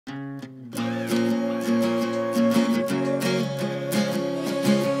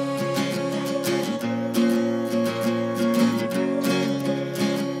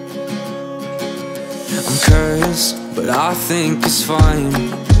I think is fine.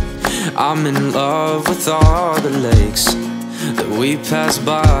 I'm in love with all the lakes that we pass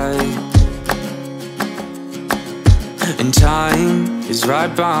by, and time is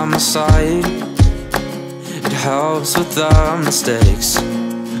right by my side. It helps with the mistakes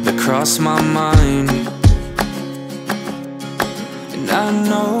that cross my mind. And I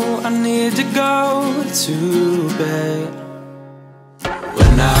know I need to go to bed.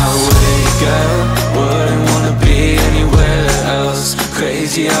 When I wake up, wouldn't wanna be anywhere else.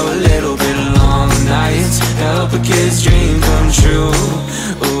 Crazy how a little bit long nights help a kid's dream come true.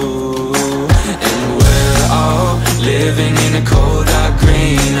 Ooh, and we're all living in a cold dark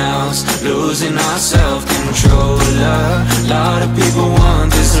greenhouse, losing our self-control. A lot of people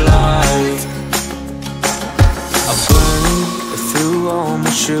want this life. I burned through all my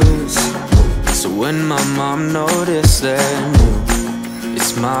shoes, so when my mom noticed that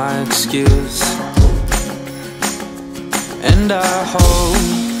it's my excuse. And I hope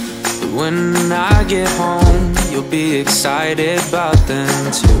that when I get home, you'll be excited about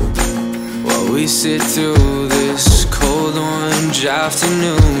them too, while we sit through this cold orange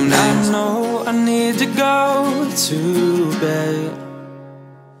afternoon. I know I need to go to bed.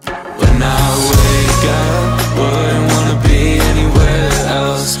 When I wake up, wouldn't wanna be anywhere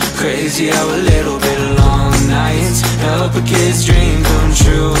else. Crazy how a little bit long nights help a kid's dream come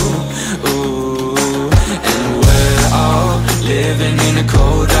true. Ooh, and we're all living in a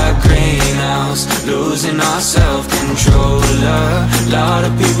cold dark greenhouse, losing our self-control. A lot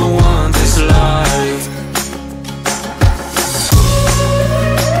of people want this life.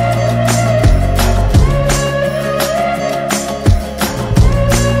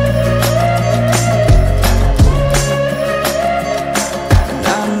 And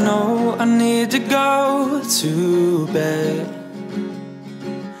I know I need to go to bed,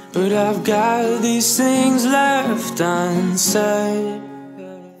 but I've got these things left unsaid.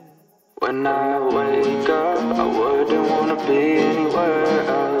 When I wake up, I wouldn't wanna be anywhere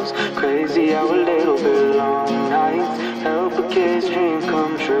else. Crazy how a little bit long nights help a kid's dream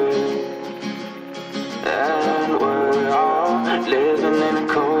come true. And we're all living in a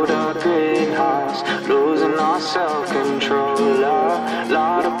cold dark greenhouse, losing our self-control. A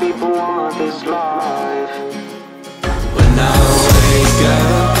lot of people want this life. When I wake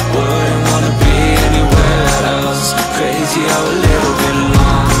up, wouldn't wanna be anywhere else. Crazy how a little bit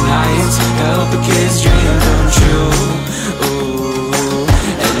long nights help a kid's dream come true. Ooh,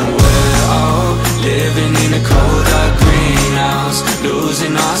 and we're all living in a cold dark greenhouse,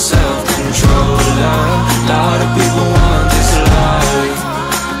 losing our self-control. A lot of people want this life.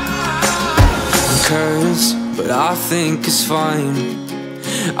 I'm cursed, but I think it's fine.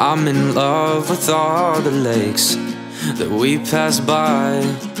 I'm in love with all the lakes that we pass by,